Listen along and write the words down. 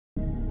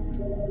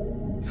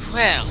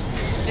Well,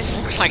 this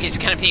looks like it's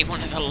gonna be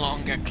one of the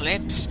longer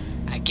clips.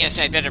 I guess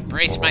I'd better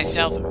brace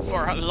myself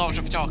for a lot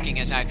of talking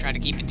as I try to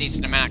keep a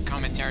decent amount of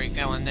commentary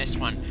fill in this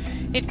one.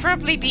 It'd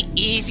probably be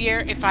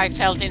easier if I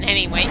felt in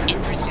any way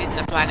interested in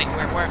the planet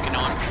we're working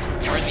on,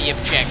 or the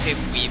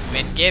objective we've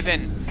been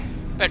given.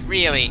 But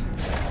really,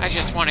 I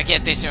just want to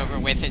get this over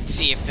with and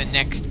see if the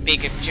next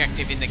big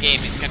objective in the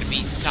game is going to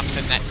be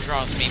something that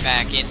draws me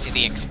back into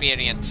the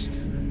experience.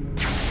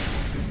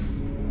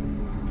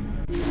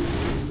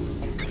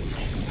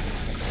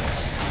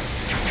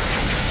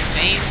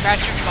 Same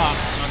batch of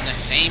bombs on the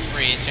same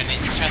bridge, and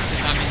it's just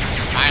as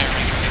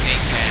uninspiring to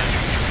take down.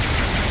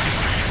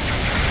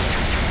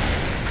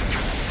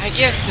 I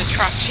guess the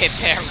dropship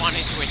there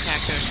wanted to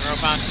attack those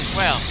robots as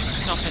well.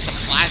 Not that the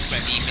plasma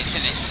beam is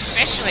an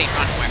especially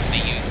fun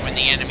weapon to use when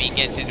the enemy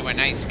gets into a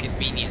nice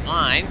convenient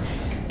line.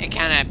 It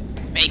kinda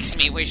makes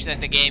me wish that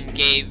the game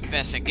gave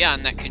us a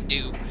gun that could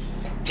do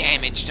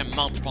damage to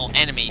multiple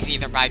enemies,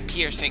 either by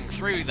piercing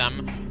through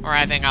them or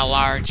having a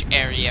large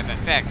area of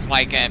effects,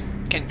 like a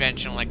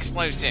conventional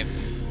explosive.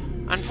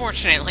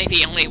 Unfortunately,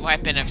 the only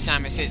weapon of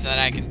Samus's that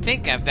I can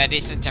think of that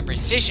isn't a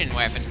precision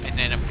weapon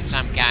of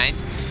some kind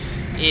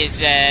is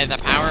the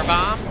power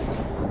bomb.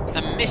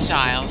 The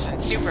missiles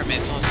and super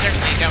missiles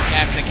certainly don't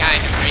have the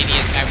kind of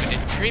radius I would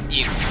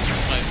attribute to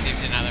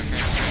explosives in other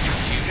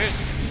first-person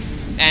shooters.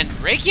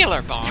 And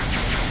regular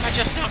bombs are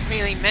just not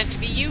really meant to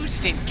be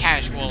used in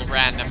casual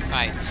random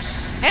fights.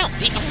 Hell,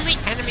 the only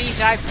enemies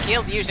I've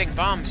killed using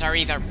bombs are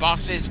either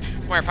bosses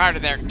where part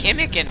of their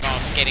gimmick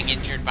involves getting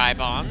injured by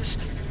bombs,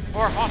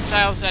 or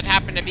hostiles that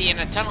happen to be in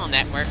a tunnel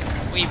network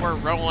we were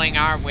rolling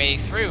our way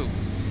through.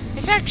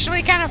 It's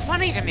actually kind of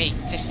funny to me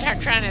to start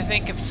trying to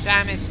think of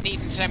Samus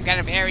needing some kind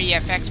of area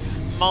effect,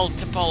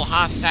 multiple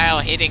hostile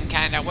hitting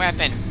kind of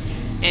weapon.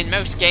 In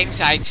most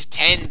games, I'd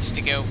tend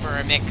to go for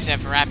a mix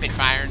of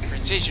rapid-fire and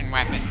precision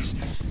weapons,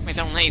 with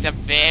only the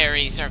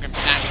very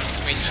circumstantial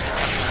switch to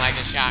something like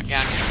a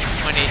shotgun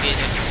when it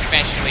is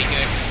especially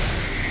good.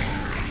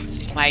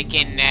 Like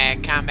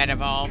in Combat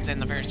Evolved in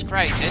the first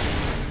Crisis,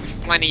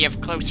 with plenty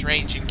of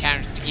close-range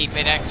encounters to keep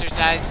it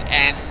exercised,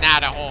 and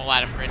not a whole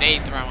lot of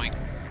grenade throwing.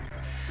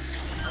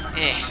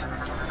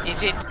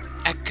 Is it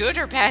a good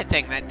or bad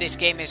thing that this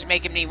game is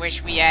making me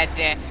wish we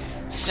had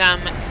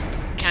some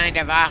kind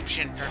of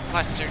option for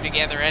clustered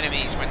together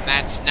enemies when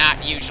that's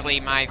not usually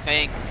my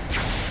thing?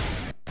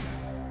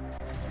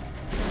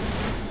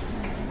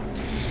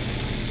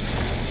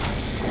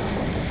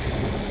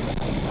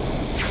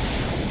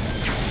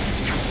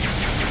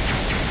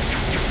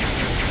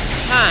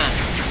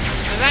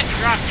 So that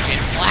dropship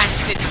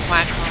blasted the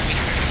platform we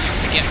couldn't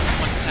use to get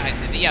from one side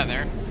to the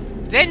other,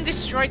 then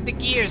destroyed the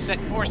gears that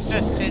forced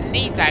us to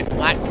need that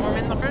platform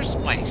in the first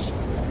place.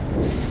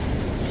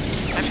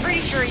 I'm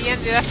pretty sure he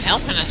ended up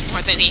helping us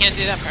more than he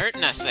ended up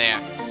hurting us there.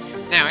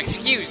 Now,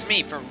 excuse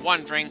me for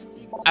wondering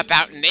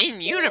about an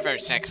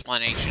in-universe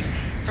explanation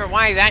for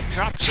why that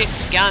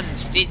dropship's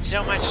guns did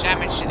so much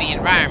damage to the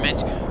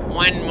environment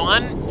when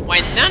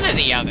none of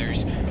the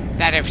others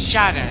that have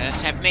shot at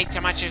us have made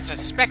so much as a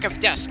speck of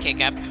dust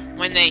kick up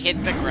when they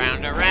hit the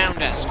ground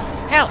around us.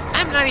 Hell,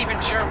 I'm not even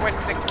sure what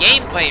the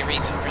gameplay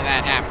reason for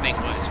that happening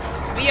was.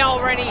 We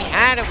already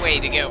had a way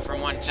to go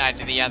from one side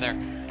to the other.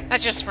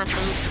 That just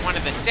removed one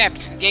of the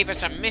steps and gave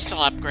us a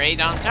missile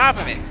upgrade on top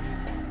of it.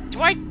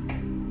 Do I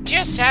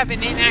just have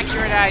an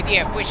inaccurate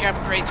idea of which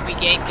upgrades we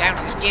gain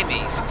count as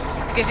gimmies?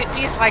 Because it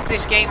feels like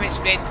this game has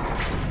been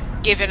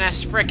giving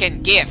us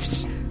frickin'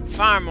 gifts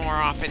far more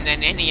often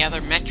than any other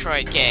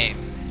Metroid game.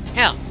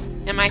 Hell,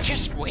 am I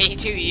just way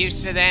too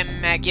used to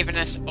them giving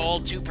us all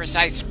too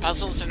precise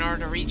puzzles in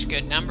order to reach a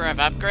good number of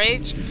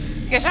upgrades?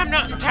 Because I'm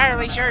not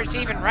entirely sure it's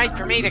even right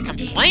for me to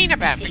complain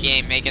about the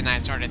game making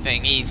that sort of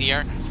thing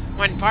easier,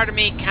 when part of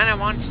me kinda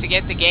wants to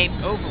get the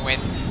game over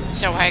with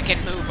so I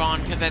can move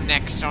on to the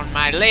next on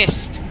my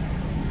list.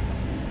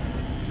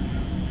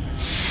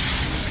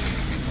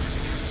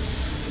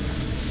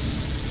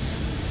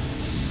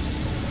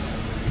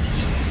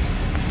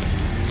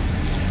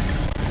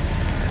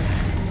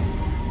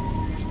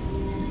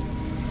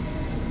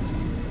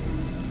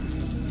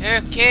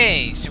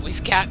 Okay, so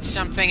we've got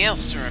something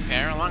else to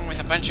repair, along with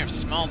a bunch of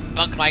small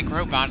bug-like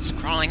robots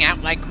crawling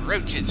out like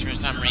roaches for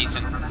some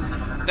reason.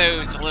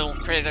 Those little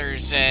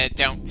critters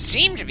don't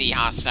seem to be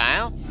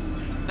hostile.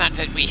 Not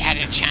that we had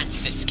a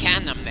chance to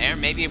scan them there.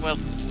 Maybe we'll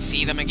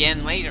see them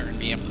again later and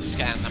be able to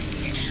scan them.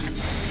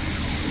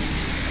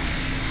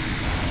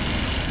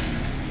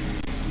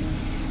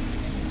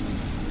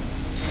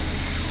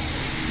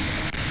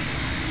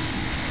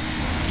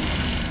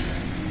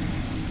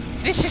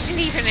 This isn't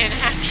even an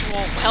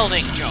actual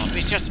welding job,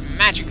 it's just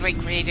magically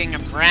creating a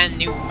brand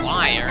new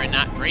wire and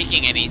not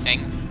breaking anything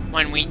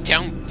when we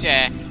don't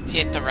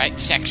hit the right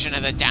section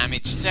of the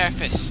damaged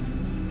surface.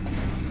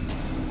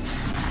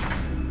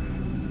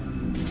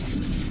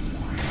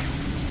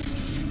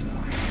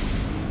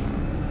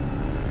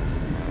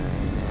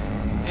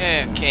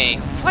 Okay,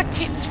 what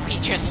did we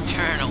just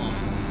turn on?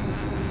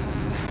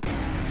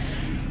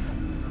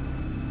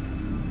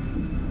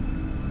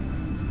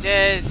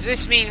 Does Does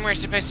this mean we're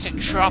supposed to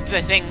drop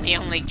the thing we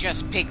only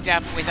just picked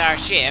up with our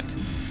ship?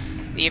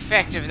 The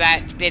effect of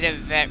that bit of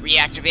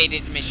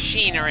reactivated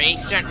machinery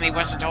certainly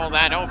wasn't all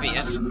that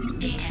obvious.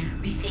 Data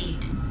received.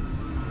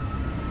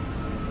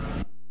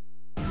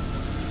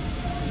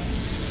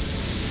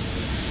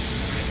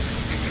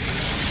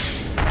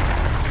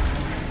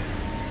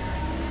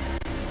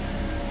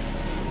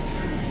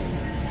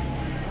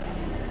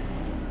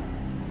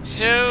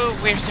 So,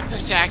 we're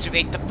supposed to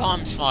activate the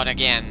bomb slot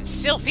again.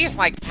 Still feels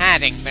like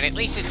padding, but at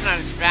least it's not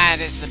as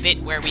bad as the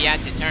bit where we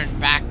had to turn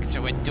back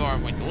so a door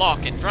would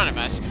lock in front of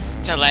us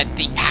to let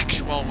the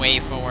actual way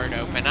forward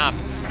open up.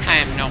 I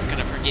am not going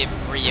to forgive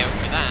Brio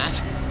for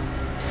that.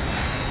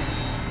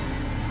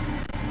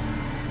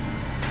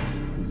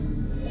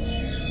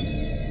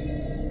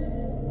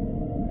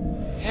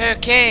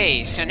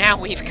 Okay, so now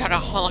we've got a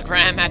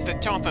hologram at the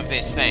top of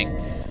this thing.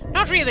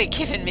 Not really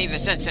giving me the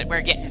sense that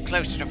we're getting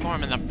closer to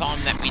forming the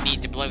bomb that we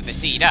need to blow the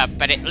seed up,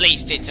 but at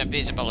least it's a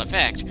visible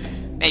effect.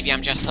 Maybe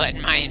I'm just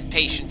letting my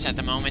impatience at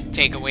the moment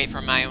take away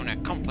from my own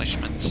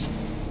accomplishments.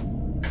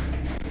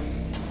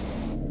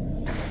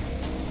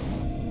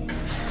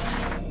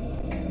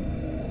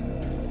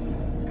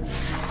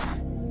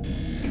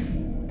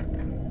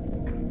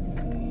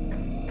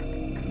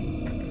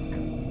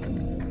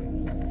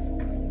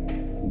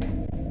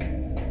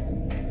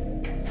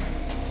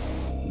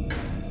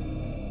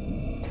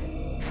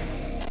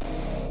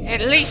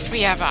 At least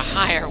we have a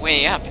higher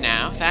way up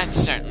now, that's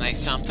certainly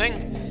something.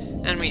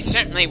 And we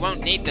certainly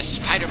won't need the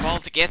spider ball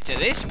to get to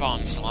this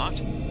bomb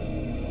slot.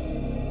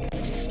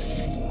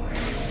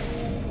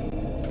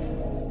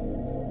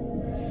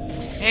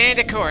 And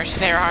of course,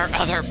 there are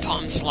other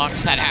bomb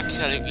slots that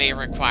absolutely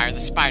require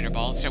the spider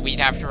ball, so we'd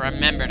have to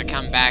remember to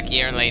come back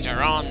here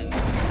later on.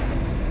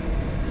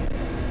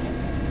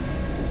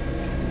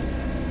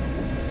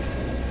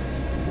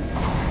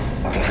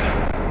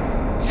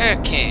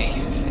 Okay.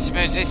 I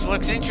suppose this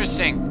looks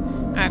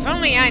interesting. If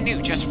only I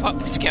knew just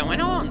what was going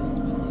on.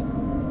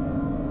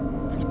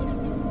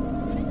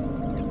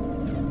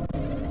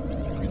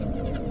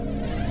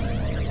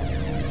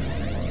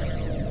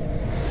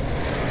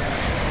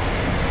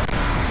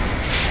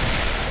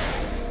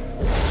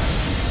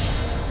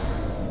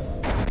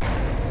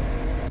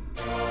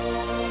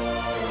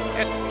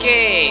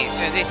 Okay,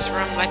 so this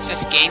room lets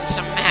us gain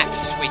some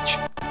maps, which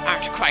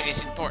aren't quite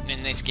as important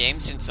in this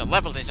game since the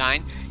level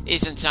design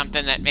isn't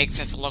something that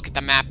makes us look at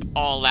the map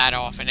all that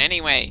often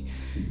anyway.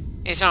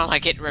 It's not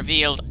like it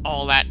revealed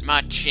all that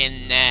much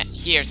in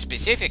here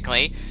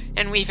specifically,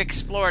 and we've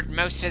explored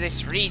most of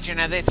this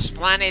region of this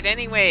planet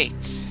anyway.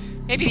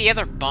 Maybe the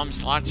other bomb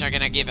slots are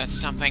going to give us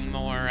something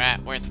more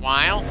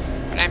worthwhile,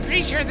 but I'm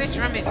pretty sure this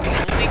room is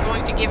only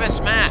going to give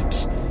us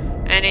maps.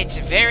 And it's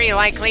very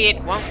likely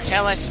it won't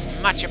tell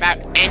us much about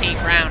any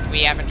ground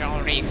we haven't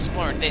already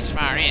explored this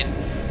far in,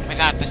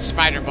 without the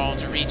spider ball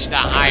to reach the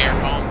higher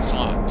bomb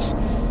slots.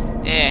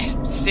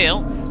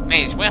 Still,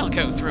 may as well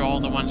go through all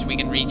the ones we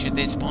can reach at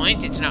this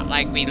point. It's not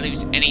like we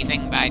lose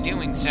anything by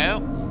doing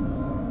so.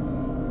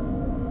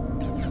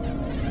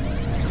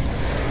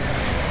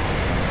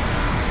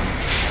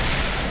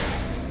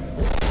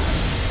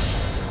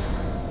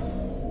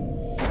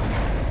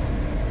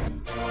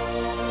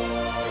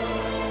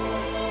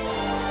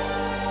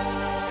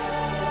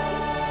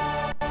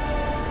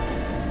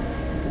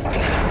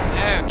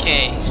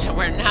 Okay, so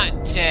we're not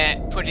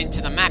put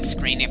into the map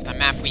screen if the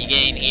map we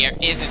gain here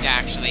isn't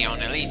actually on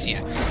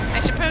Elysia. I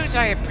suppose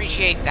I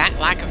appreciate that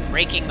lack of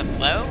breaking the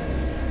flow.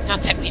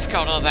 Not that we've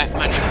got all that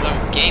much flow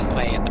of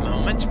gameplay at the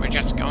moment, we're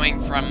just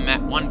going from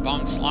one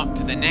bomb slot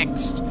to the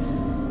next.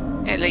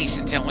 At least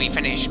until we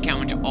finish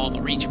going to all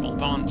the reachable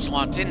bomb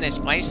slots in this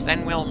place,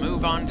 then we'll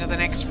move on to the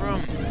next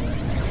room.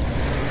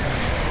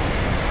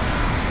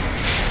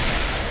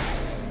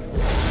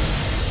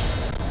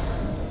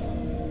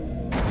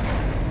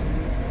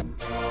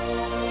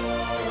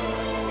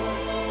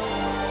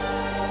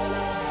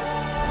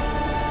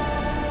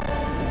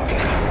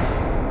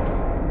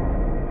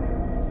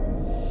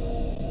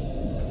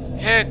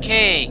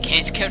 Okay,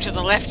 can't go to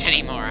the left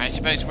anymore. I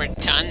suppose we're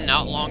done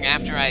not long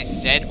after I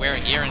said we're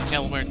here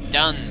until we're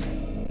done.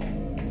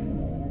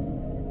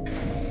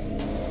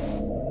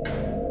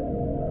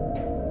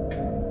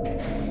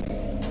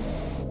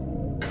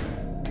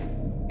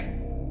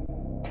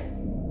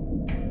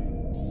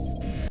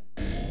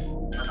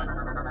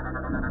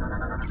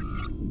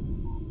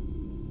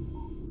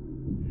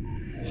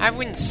 I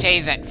wouldn't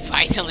say that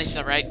vital is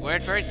the right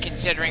word for it,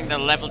 considering the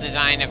level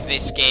design of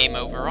this game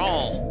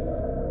overall.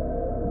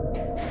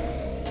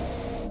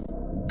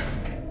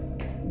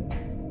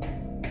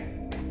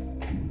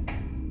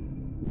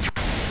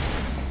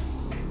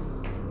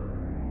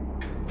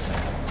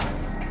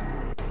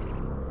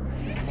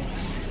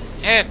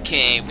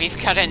 Okay, we've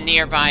got a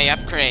nearby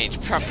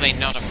upgrade, probably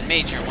not a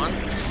major one.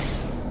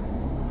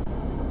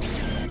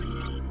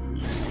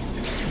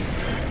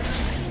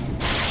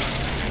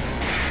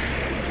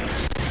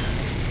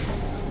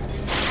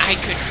 I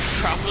could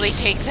probably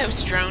take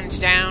those drones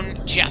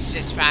down just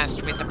as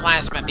fast with the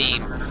plasma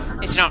beam,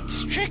 It's not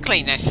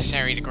strictly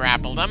necessary to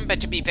grapple them, but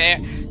to be fair,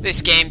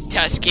 this game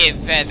does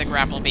give the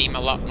grapple beam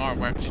a lot more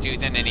work to do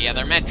than any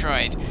other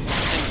Metroid.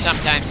 And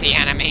sometimes the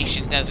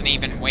animation doesn't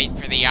even wait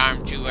for the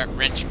arm to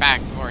wrench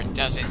back before it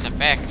does its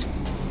effect.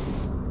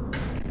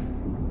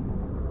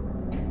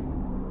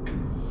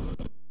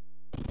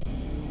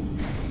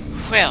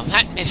 Well,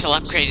 that missile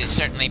upgrade is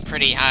certainly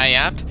pretty high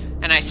up,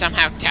 and I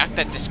somehow doubt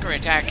that the screw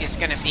attack is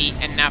going to be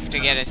enough to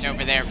get us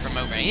over there from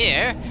over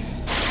here.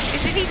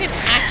 Is it even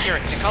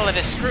accurate to call it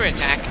a screw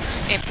attack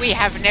if we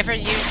have never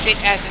used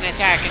it as an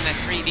attack in the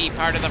 3D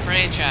part of the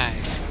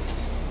franchise?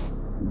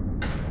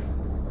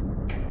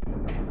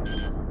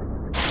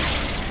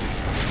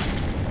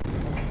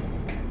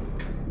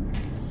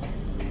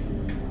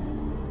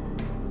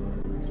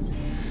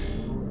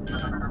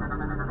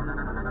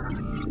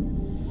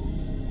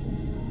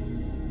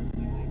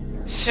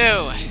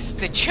 So,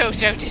 the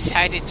Chozo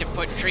decided to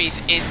put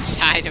trees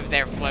inside of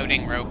their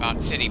floating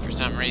robot city for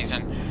some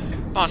reason.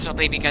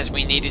 Possibly because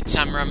we needed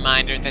some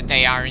reminder that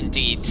they are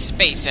indeed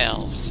space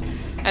elves.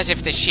 As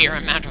if the sheer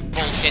amount of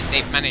bullshit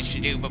they've managed to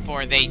do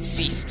before they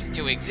ceased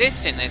to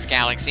exist in this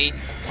galaxy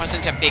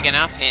wasn't a big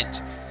enough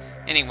hint.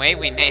 Anyway,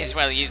 we may as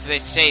well use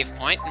this save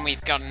point, and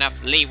we've got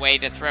enough leeway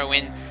to throw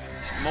in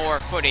more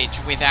footage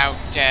without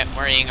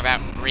worrying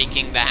about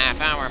breaking the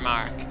half-hour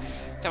mark.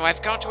 Though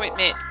I've got to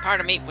admit, part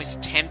of me was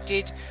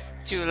tempted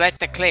to let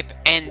the clip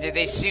end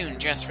this soon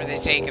just for the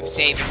sake of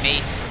saving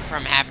me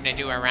from having to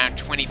do around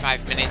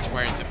 25 minutes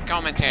worth of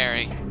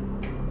commentary.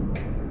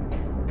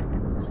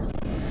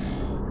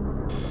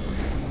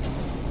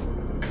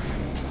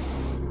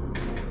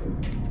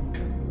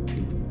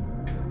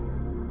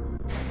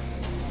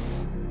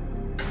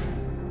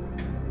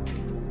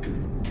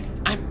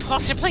 I'm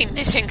possibly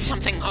missing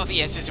something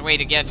obvious as a way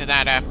to get to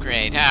that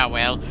upgrade. Ah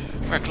well,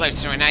 we're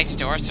close to an ice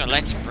door, so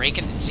let's break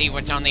it and see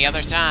what's on the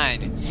other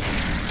side.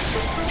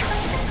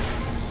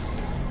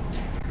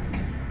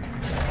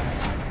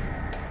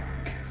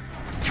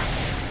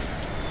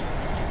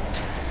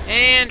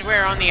 And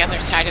we're on the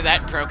other side of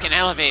that broken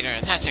elevator.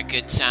 That's a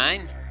good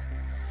sign.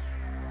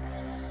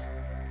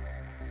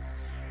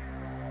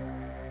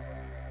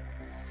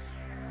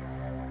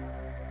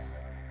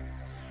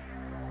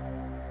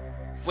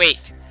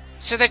 Wait,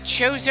 so the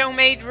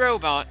Chozo-made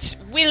robots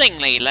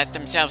willingly let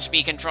themselves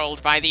be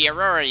controlled by the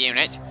Aurora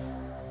unit?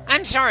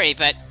 I'm sorry,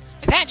 but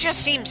that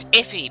just seems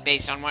iffy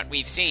based on what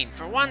we've seen.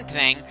 For one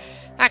thing,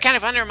 that kind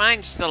of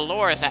undermines the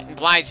lore that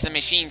implies the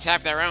machines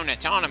have their own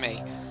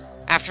autonomy.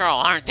 After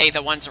all, aren't they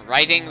the ones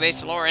writing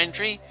this lore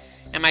entry?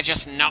 Am I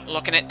just not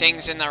looking at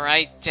things in the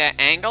right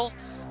angle?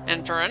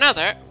 And for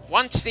another,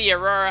 once the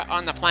Aurora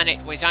on the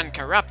planet was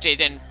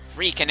uncorrupted and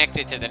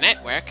reconnected to the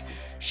network,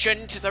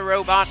 shouldn't the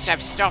robots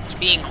have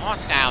stopped being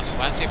hostile to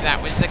us if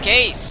that was the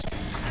case?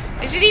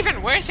 Is it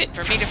even worth it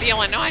for me to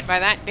feel annoyed by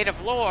that bit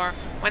of lore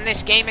when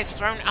this game has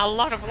thrown a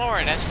lot of lore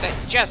at us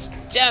that just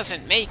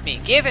doesn't make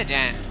me give a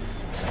damn?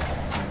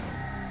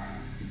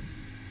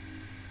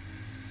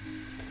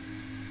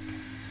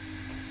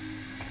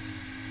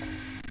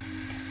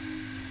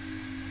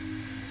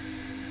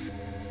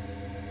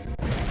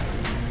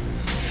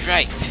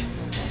 Right,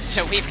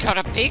 so we've got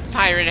a big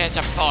pirate as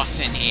a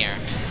boss in here.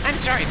 I'm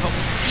sorry, but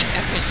we beat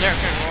a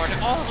Berserker Lord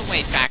all the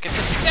way back at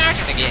the start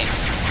of the game.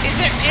 Is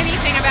there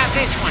anything about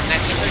this one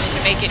that's supposed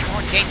to make it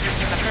more dangerous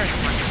than the first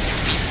one,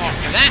 since we fought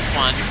that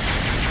one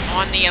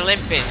on the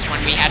Olympus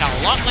when we had a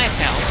lot less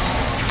health,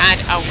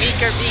 had a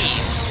weaker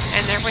beam,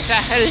 and there was a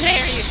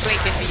hilariously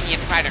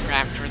convenient fighter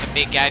craft for the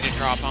big guy to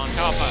drop on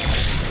top of?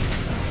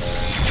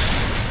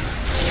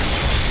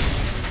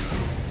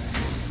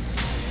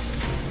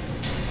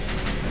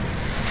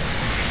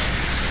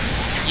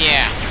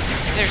 Yeah,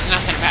 there's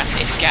nothing about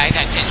this guy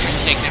that's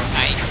interesting to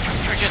fight.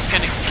 We're just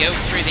gonna go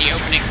through the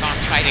opening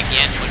boss fight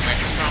again when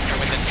we're stronger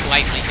with a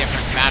slightly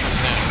different battle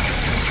zone.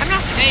 I'm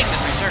not saying the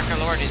Berserker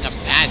Lord is a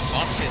bad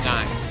boss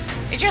design.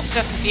 It just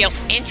doesn't feel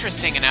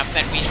interesting enough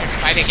that we should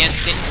fight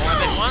against it more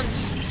than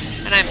once.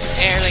 And I'm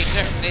fairly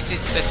certain this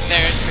is the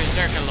third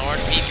Berserker Lord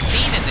we've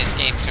seen in this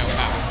game so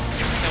far.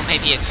 Though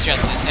maybe it's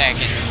just the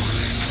second.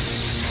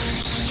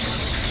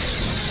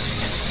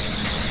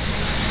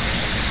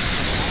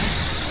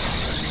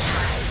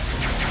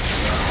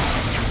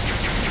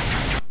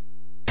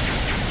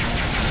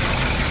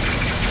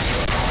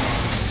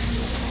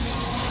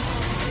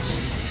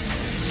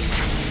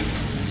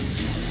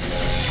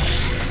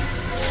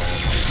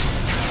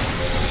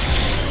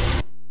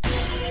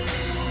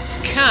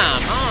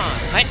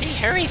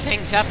 Hurry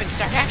things up and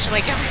start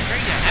actually going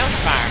through your health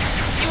bar.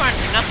 You are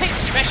nothing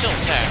special,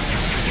 sir.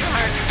 You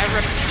are a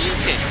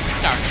repeated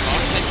start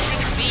boss that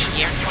shouldn't be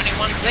here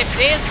 21 clips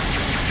in.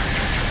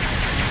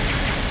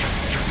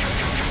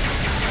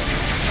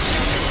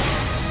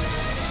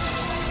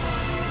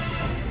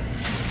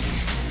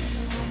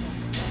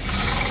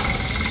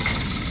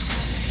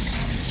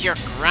 Your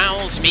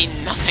growls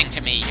mean nothing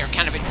to me. You're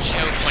kind of a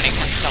joke when it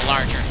comes to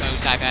larger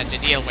foes I've had to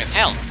deal with.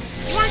 Hell,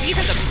 you aren't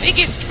even the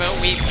biggest foe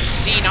we've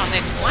seen on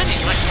this planet,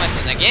 much less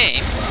in the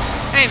game.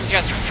 I am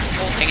just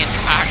holding in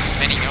far too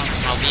many guns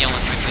while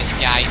dealing with this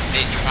guy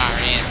this far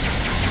in.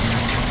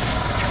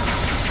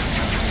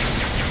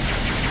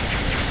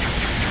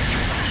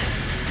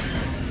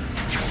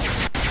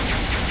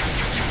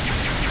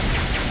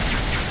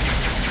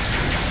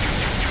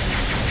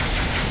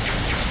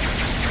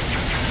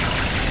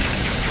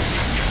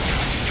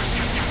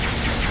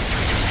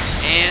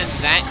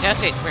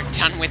 does it. We're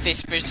done with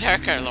this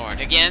Berserker Lord.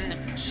 Again,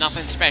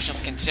 nothing special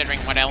considering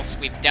what else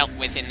we've dealt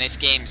with in this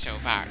game so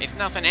far. If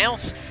nothing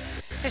else,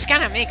 this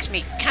kind of makes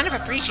me kind of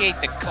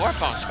appreciate the core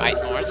boss fight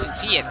more,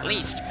 since he at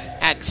least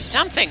had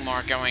something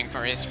more going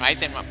for his fight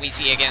than what we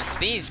see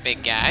against these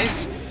big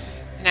guys.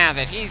 Now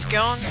that he's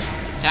gone,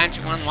 time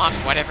to unlock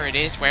whatever it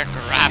is we're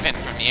grabbing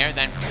from here,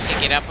 then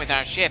pick it up with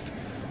our ship.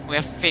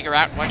 We'll figure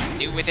out what to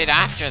do with it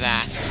after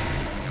that.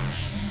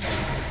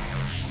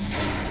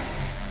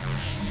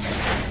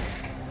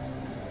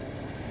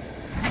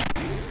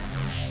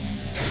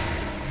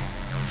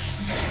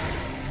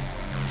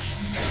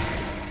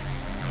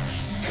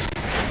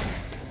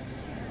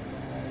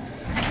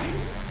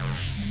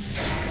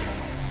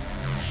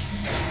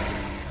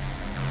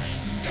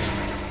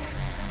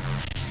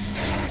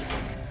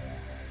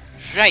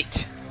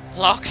 Right,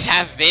 locks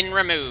have been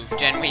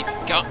removed, and we've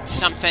got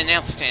something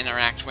else to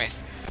interact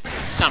with.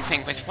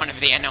 Something with one of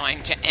the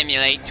annoying to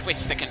emulate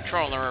twist the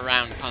controller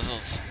around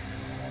puzzles.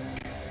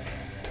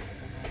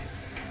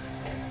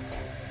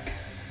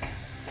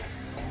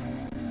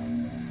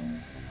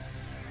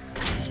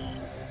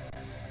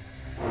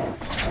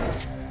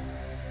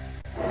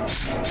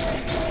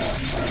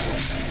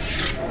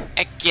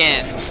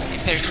 Again,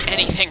 if there's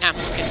anything I'm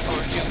looking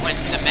forward to when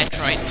the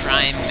Metroid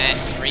Prime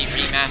 3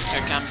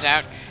 remaster comes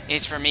out,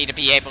 is for me to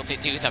be able to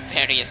do the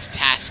various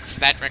tasks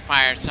that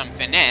require some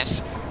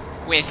finesse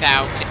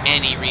without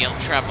any real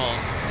trouble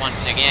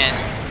once again.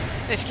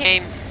 This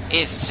game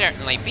is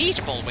certainly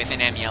beatable with an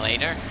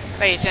emulator,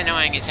 but it's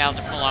annoying as hell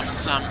to pull off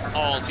some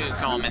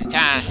all-too-common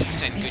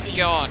tasks, and good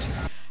god,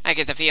 I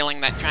get the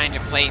feeling that trying to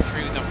play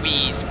through the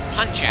Wii's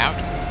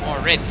Punch-Out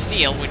or Red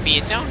Steel would be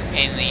its own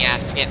pain in the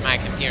ass to get my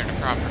computer to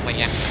properly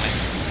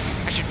emulate.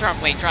 I should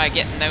probably try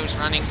getting those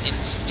running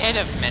instead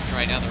of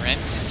Metroid Other M,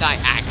 since I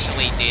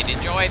actually did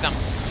enjoy them.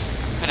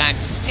 But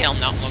I'm still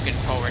not looking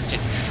forward to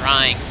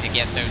trying to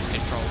get those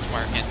controls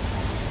working.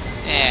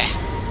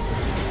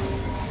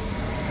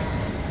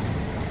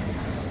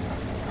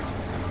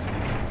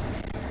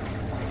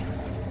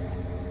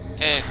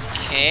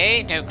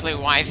 Okay, no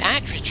clue why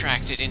that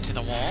retracted into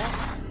the wall.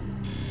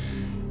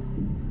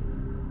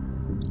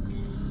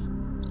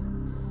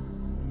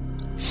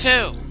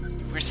 So,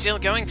 we're still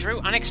going through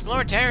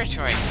unexplored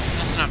territory.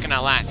 That's not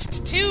gonna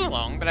last too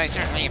long, but I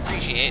certainly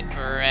appreciate it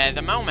for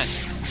the moment.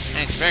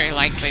 And it's very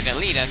likely to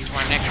lead us to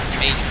our next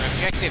major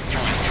objective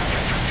point.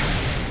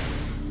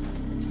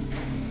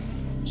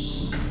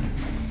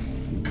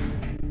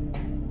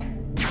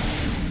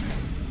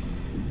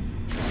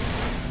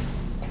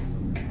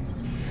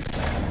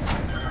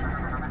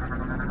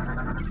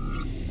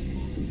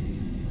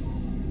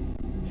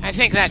 I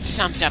think that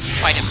sums up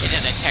quite a bit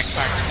of the tech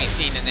parts we've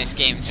seen in this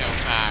game so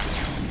far.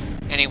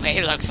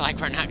 Anyway, looks like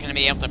we're not going to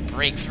be able to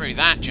break through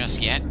that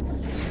just yet.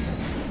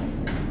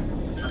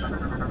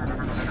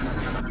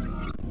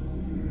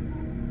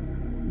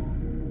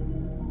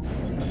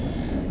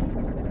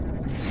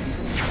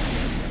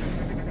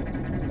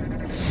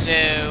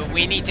 So,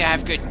 we need to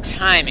have good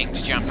timing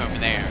to jump over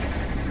there.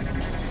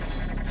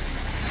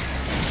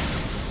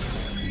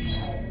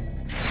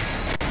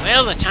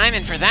 Well, the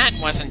timing for that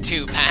wasn't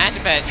too bad,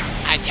 but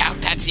I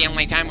doubt that's the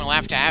only time we'll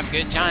have to have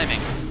good timing.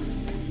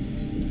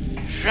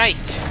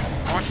 Right.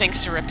 More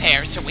things to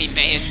repair, so we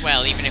may as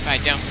well, even if I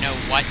don't know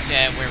what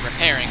we're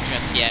repairing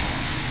just yet.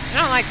 It's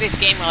not like this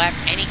game will have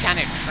any kind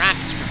of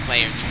traps for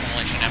players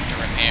foolish enough to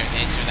repair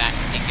this or that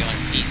particular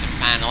piece of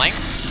paneling.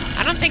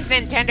 I don't think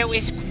Nintendo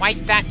is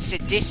quite that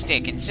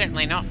sadistic, and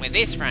certainly not with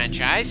this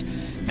franchise.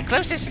 The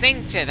closest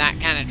thing to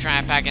that kind of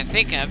trap I can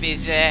think of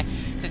is the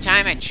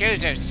time a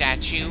Chozo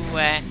statue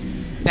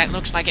that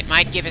looked like it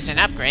might give us an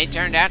upgrade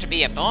turned out to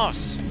be a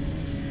boss.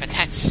 But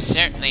that's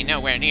certainly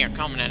nowhere near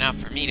common enough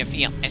for me to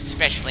feel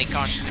especially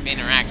cautious of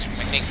interacting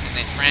with things in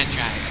this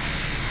franchise.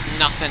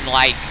 Nothing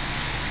like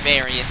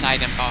various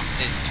item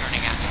boxes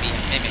turning out to be a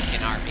mimic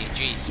in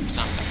RPGs or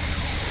something.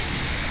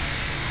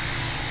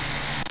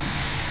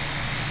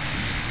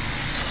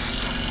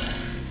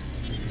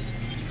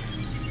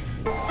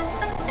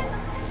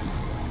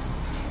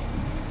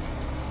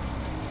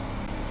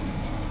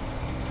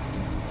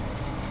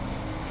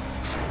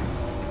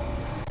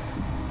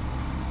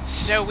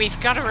 So we've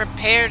got a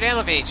repaired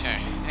elevator.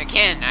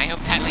 Again, I hope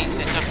that leads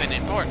to something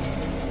important.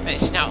 But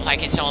it's not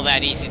like it's all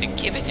that easy to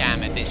give a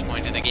damn at this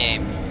point of the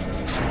game.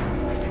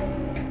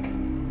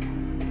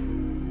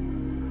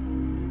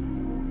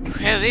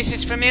 Well, this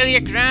is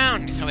familiar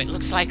ground, though it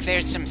looks like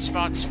there's some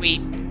spots we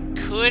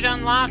could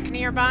unlock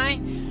nearby.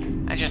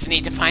 I just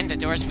need to find the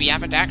doors we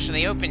haven't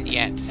actually opened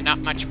yet. Not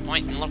much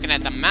point in looking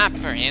at the map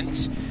for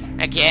hints.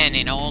 Again,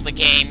 in all the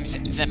games,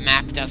 the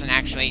map doesn't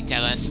actually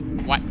tell us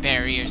what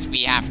barriers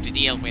we have to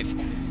deal with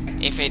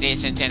if it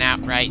isn't an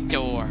outright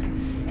door.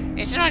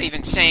 It's not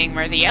even saying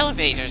where the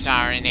elevators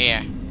are in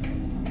here.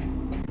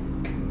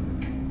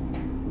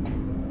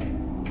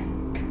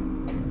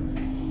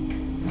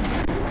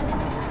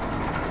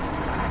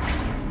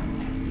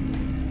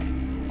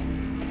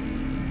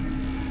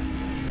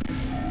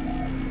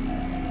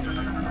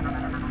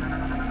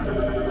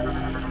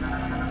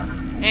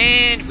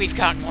 And we've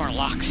got more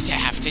locks to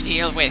have to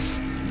deal with.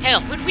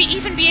 Hell, would we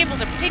even be able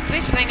to pick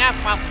this thing up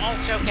while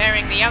also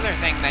carrying the other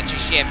thing that your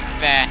ship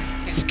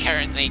is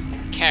currently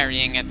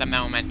carrying at the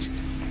moment?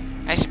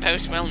 I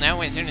suppose we'll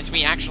know as soon as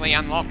we actually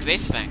unlock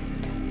this thing.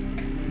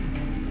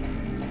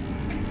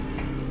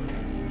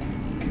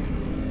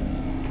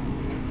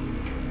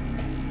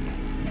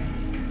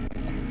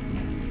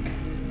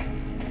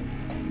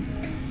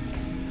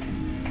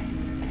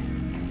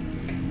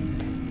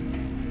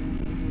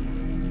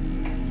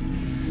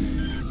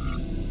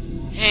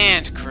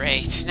 And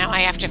great, now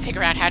I have to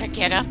figure out how to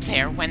get up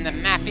there when the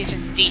map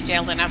isn't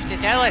detailed enough to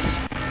tell us.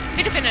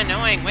 Bit of an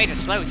annoying way to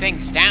slow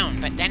things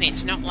down, but then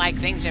it's not like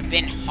things have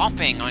been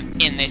hopping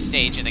in this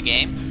stage of the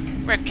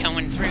game. We're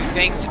going through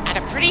things at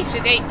a pretty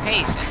sedate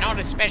pace and not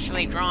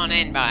especially drawn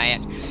in by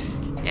it.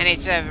 And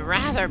it's a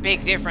rather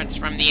big difference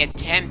from the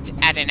attempt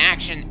at an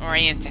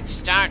action-oriented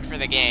start for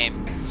the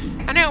game.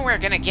 I know we're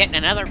gonna get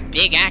another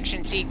big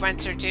action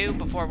sequence or two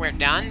before we're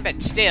done,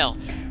 but still,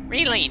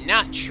 really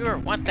not sure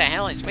what the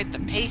hell is with the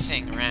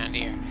pacing around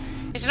here.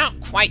 It's not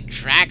quite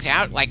dragged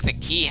out like the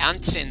key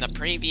hunts in the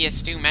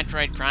previous two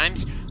Metroid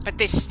Primes, but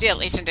this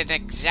still isn't an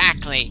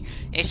exactly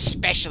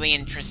especially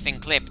interesting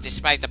clip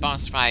despite the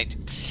boss fight.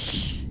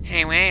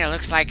 Anyway, it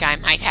looks like I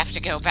might have to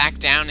go back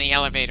down the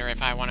elevator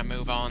if I want to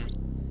move on.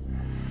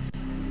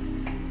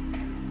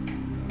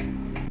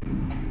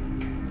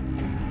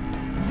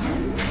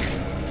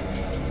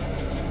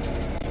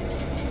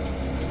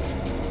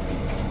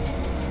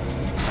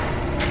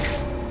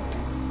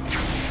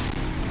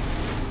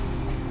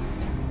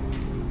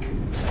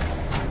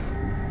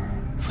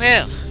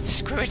 Well, the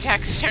screw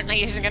attack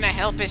certainly isn't going to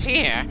help us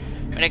here.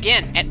 But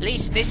again, at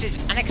least this is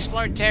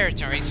unexplored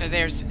territory, so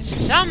there's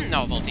some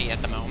novelty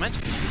at the moment.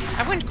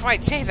 I wouldn't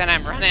quite say that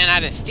I'm running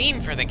out of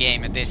steam for the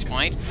game at this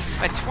point,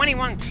 but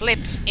 21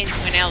 clips into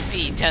an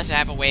LP does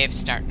have a way of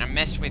starting to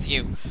mess with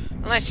you.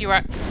 Unless you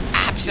are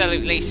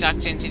absolutely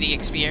sucked into the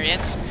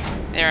experience,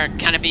 there are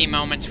going to be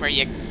moments where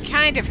you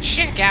kind of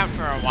check out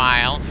for a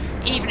while,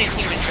 even if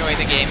you enjoy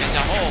the game as a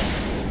whole.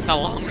 The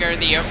longer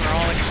the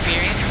overall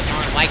experience, the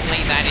more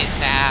likely that is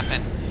to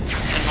happen.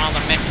 And while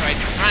the Metroid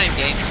Prime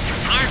games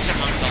aren't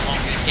among the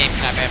longest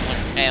games I've ever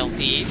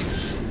LP'd,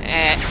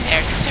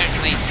 they're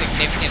certainly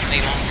significantly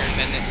longer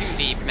than the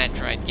 2D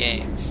Metroid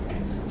games.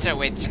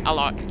 So it's a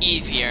lot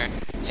easier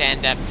to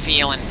end up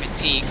feeling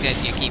fatigued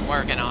as you keep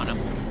working on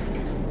them.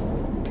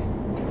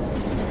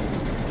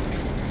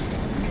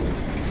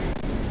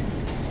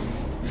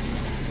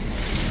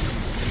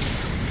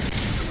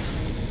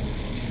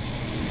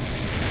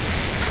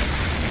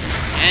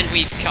 And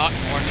we've got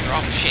more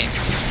drop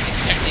ships. We've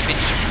certainly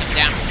been shooting them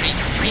down pretty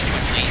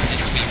frequently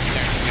since we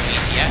returned to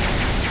Elysia.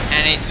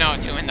 And it's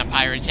not doing the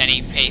pirates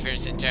any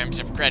favors in terms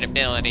of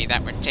credibility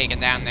that we're taking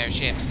down their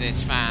ships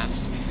this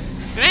fast.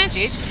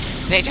 Granted,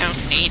 they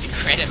don't need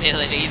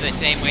credibility the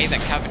same way the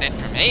Covenant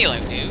from Halo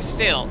do.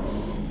 Still,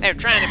 they're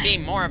trying to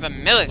be more of a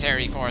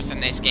military force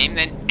in this game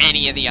than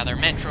any of the other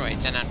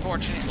Metroids, and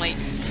unfortunately,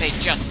 they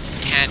just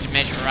can't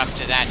measure up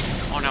to that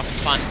on a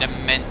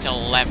fundamental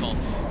level.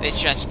 This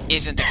just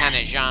isn't the kind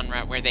of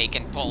genre where they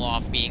can pull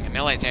off being a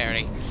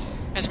military.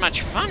 As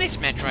much fun as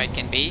Metroid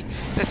can be,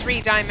 the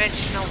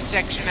three-dimensional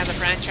section of the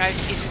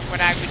franchise isn't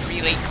what I would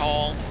really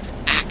call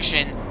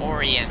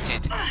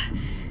action-oriented.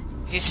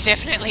 It's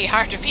definitely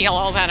hard to feel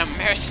all that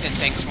immersed in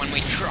things when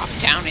we drop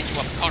down into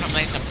a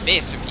bottomless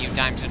abyss a few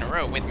times in a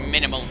row with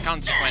minimal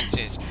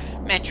consequences.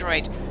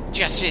 Metroid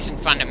just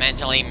isn't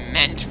fundamentally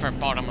meant for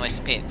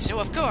bottomless pits, so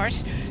of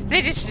course,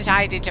 they just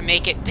decided to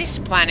make it this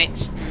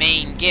planet's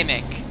main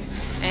gimmick.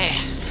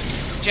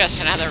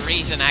 Just another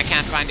reason I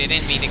can't find it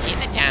in me to give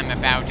a damn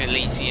about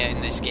Elysia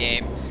in this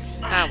game.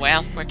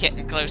 Well, we're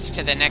getting close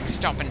to the next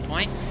stopping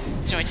point,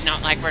 so it's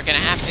not like we're gonna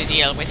have to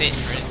deal with it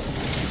for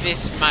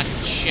this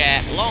much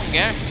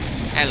longer,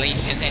 at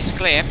least in this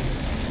clip.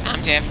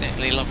 I'm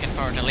definitely looking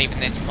forward to leaving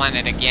this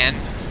planet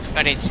again,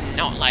 but it's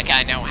not like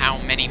I know how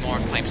many more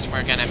clips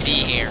we're gonna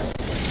be here.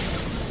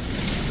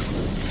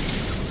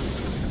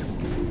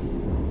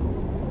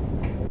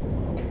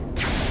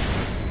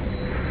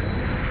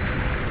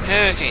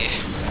 Oh dear.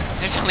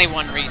 There's only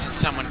one reason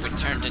someone would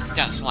turn to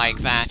dust like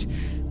that.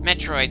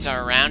 Metroids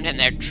are around and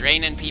they're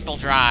draining people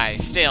dry.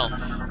 Still,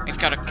 we've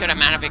got a good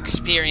amount of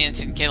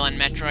experience in killing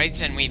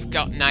Metroids and we've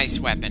got an ice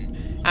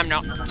weapon. I'm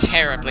not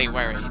terribly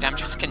worried, I'm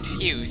just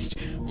confused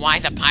why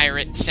the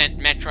pirates sent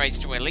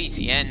Metroids to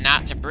Elysia and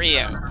not to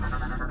Brio.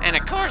 And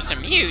of course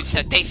amused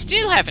that they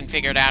still haven't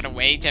figured out a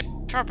way to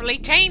properly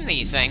tame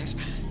these things,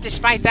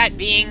 despite that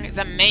being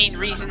the main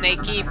reason they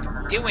keep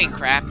doing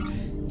crap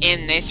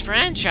in this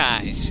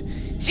franchise.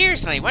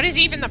 Seriously, what is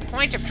even the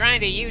point of trying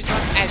to use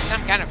them as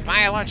some kind of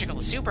biological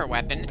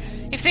superweapon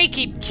if they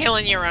keep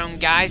killing your own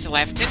guys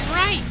left and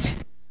right?